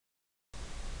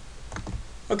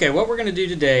Okay, what we're going to do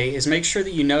today is make sure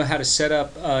that you know how to set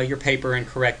up your paper in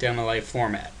correct MLA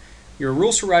format. Your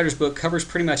Rules for Writers book covers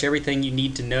pretty much everything you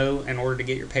need to know in order to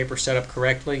get your paper set up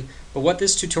correctly, but what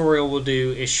this tutorial will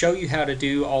do is show you how to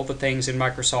do all the things in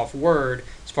Microsoft Word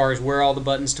as far as where all the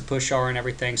buttons to push are and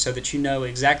everything, so that you know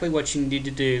exactly what you need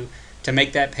to do to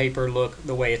make that paper look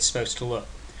the way it's supposed to look.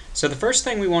 So the first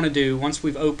thing we want to do once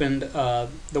we've opened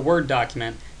the Word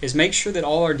document is make sure that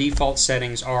all our default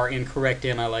settings are in correct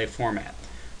MLA format.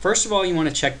 First of all, you want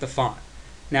to check the font.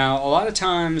 Now, a lot of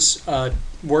times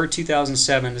Word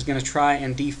 2007 is going to try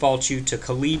and default you to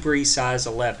Calibri size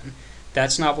 11.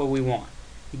 That's not what we want.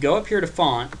 You go up here to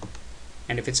font,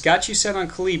 and if it's got you set on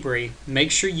Calibri, make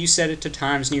sure you set it to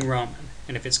Times New Roman.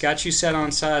 And if it's got you set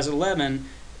on size 11,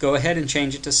 go ahead and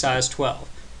change it to size 12.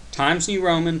 Times New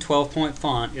Roman 12-point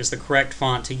font is the correct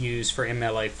font to use for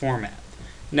MLA format.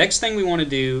 Next thing we want to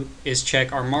do is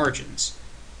check our margins.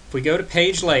 If we go to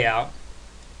Page Layout,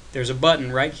 there's a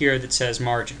button right here that says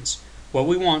Margins. What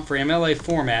we want for MLA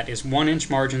format is 1-inch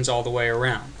margins all the way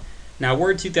around. Now,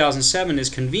 Word 2007 is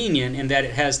convenient in that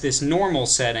it has this normal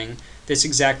setting that's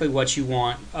exactly what you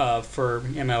want for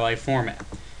MLA format.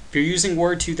 If you're using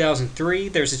Word 2003,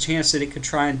 there's a chance that it could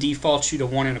try and default you to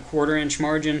 1 1/4 inch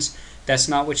margins. That's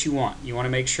not what you want. You want to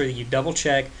make sure that you double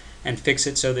check and fix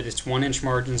it so that it's 1-inch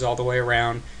margins all the way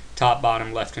around, top,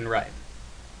 bottom, left, and right.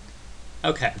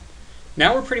 Okay.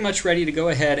 Now we're pretty much ready to go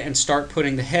ahead and start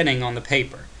putting the heading on the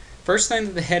paper. First thing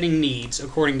that the heading needs,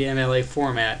 according to MLA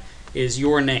format, is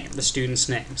your name, the student's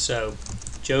name. So,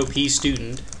 Joe P.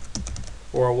 Student,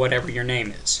 or whatever your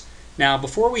name is. Now,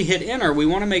 before we hit enter, we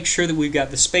want to make sure that we've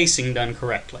got the spacing done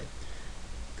correctly.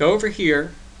 Go over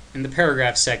here in the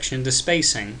paragraph section to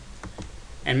spacing,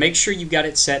 and make sure you've got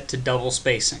it set to double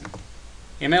spacing.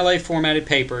 MLA formatted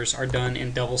papers are done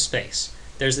in double space.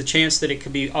 There's the chance that it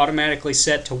could be automatically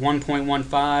set to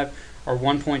 1.15 or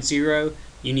 1.0.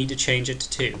 You need to change it to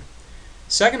 2.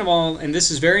 Second of all, and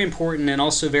this is very important and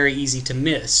also very easy to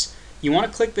miss, you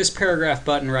want to click this paragraph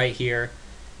button right here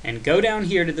and go down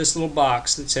here to this little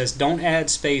box that says don't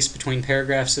add space between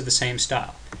paragraphs of the same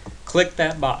style. Click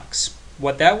that box.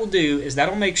 What that will do is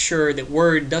that'll make sure that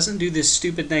Word doesn't do this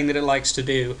stupid thing that it likes to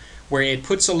do where it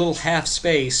puts a little half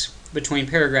space between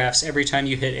paragraphs every time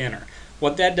you hit enter.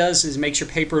 What that does is makes your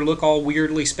paper look all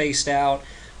weirdly spaced out.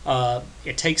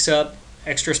 It takes up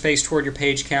extra space toward your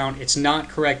page count. It's not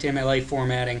correct MLA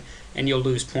formatting, and you'll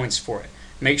lose points for it.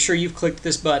 Make sure you've clicked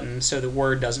this button so that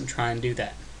Word doesn't try and do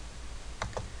that.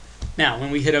 Now,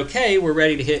 when we hit OK, we're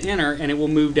ready to hit enter, and it will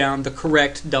move down the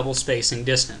correct double spacing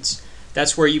distance.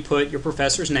 That's where you put your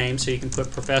professor's name, so you can put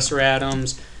Professor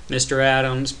Adams, Mr.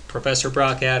 Adams, Professor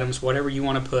Brock Adams, whatever you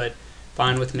want to put,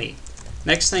 fine with me.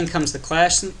 Next thing comes the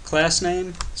class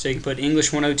name, so you can put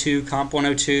English 102, Comp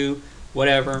 102,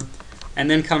 whatever. And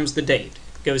then comes the date.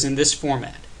 It goes in this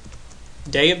format.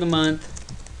 Day of the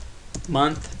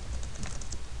month,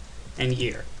 and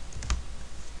year.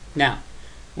 Now,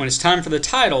 when it's time for the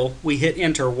title, we hit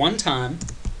enter one time,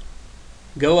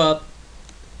 go up,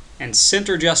 and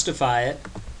center justify it,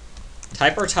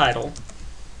 type our title,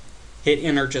 hit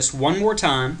enter just one more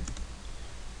time,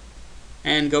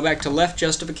 and go back to left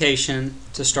justification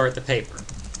to start the paper.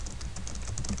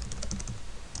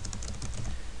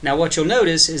 Now what you'll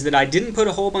notice is that I didn't put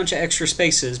a whole bunch of extra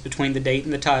spaces between the date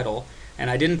and the title,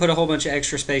 and I didn't put a whole bunch of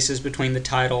extra spaces between the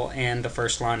title and the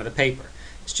first line of the paper.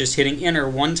 It's just hitting enter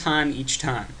one time each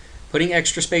time. Putting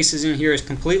extra spaces in here is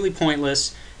completely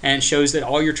pointless and shows that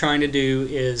all you're trying to do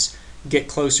is get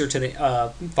closer to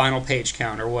the final page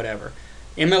count or whatever.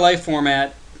 MLA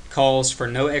format calls for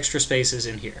no extra spaces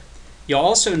in here. You'll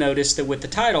also notice that with the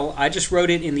title, I just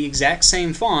wrote it in the exact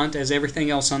same font as everything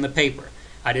else on the paper.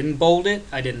 I didn't bold it,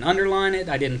 I didn't underline it,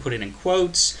 I didn't put it in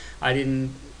quotes, I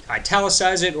didn't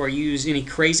italicize it or use any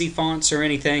crazy fonts or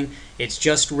anything. It's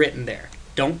just written there.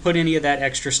 Don't put any of that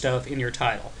extra stuff in your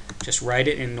title. Just write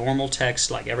it in normal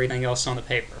text like everything else on the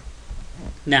paper.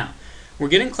 Now, we're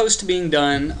getting close to being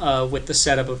done with the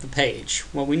setup of the page.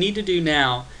 What we need to do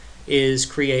now is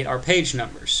create our page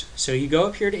numbers. So you go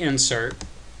up here to Insert,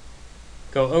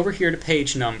 go over here to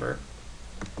Page Number,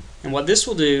 and what this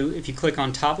will do, if you click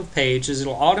on top of page, is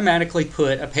it'll automatically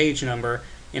put a page number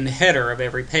in the header of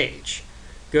every page.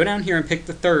 Go down here and pick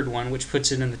the third one, which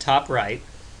puts it in the top right.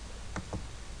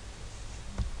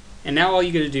 And now all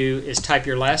you got to do is type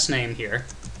your last name here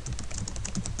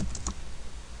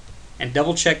and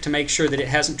double check to make sure that it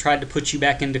hasn't tried to put you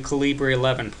back into Calibri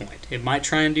 11 point. It might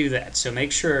try and do that, so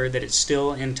make sure that it's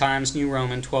still in Times New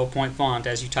Roman 12-point font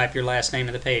as you type your last name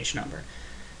and the page number.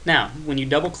 Now, when you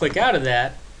double click out of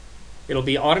that, it'll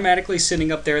be automatically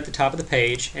sitting up there at the top of the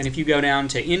page, and if you go down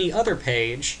to any other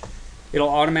page, it'll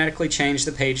automatically change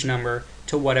the page number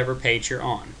to whatever page you're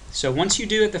on. So once you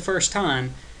do it the first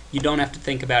time, you don't have to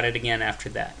think about it again after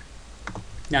that.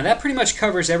 Now that pretty much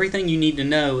covers everything you need to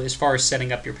know as far as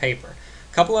setting up your paper.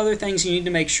 A couple other things you need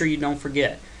to make sure you don't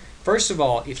forget. First of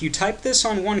all, if you type this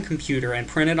on one computer and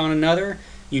print it on another,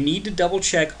 you need to double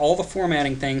check all the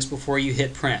formatting things before you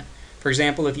hit print. For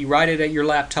example, if you write it at your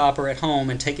laptop or at home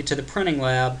and take it to the printing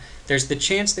lab, there's the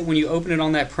chance that when you open it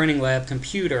on that printing lab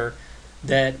computer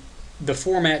that the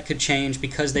format could change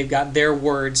because they've got their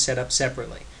words set up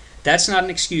separately. That's not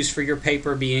an excuse for your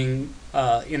paper being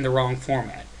in the wrong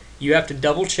format. You have to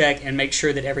double check and make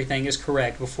sure that everything is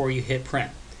correct before you hit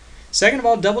print. Second of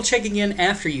all, double check again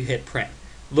after you hit print.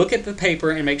 Look at the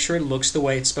paper and make sure it looks the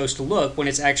way it's supposed to look when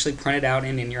it's actually printed out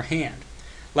and in your hand.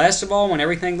 Last of all, when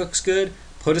everything looks good,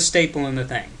 put a staple in the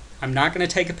thing. I'm not going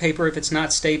to take a paper if it's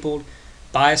not stapled.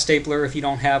 Buy a stapler if you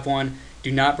don't have one.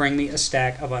 Do not bring me a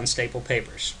stack of unstapled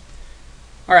papers.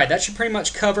 Alright, that should pretty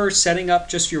much cover setting up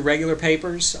just your regular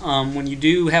papers. When you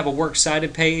do have a works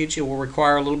cited page, it will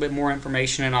require a little bit more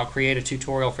information, and I'll create a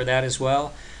tutorial for that as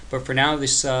well. But for now,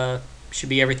 this should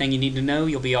be everything you need to know.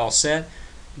 You'll be all set.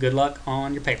 Good luck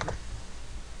on your paper.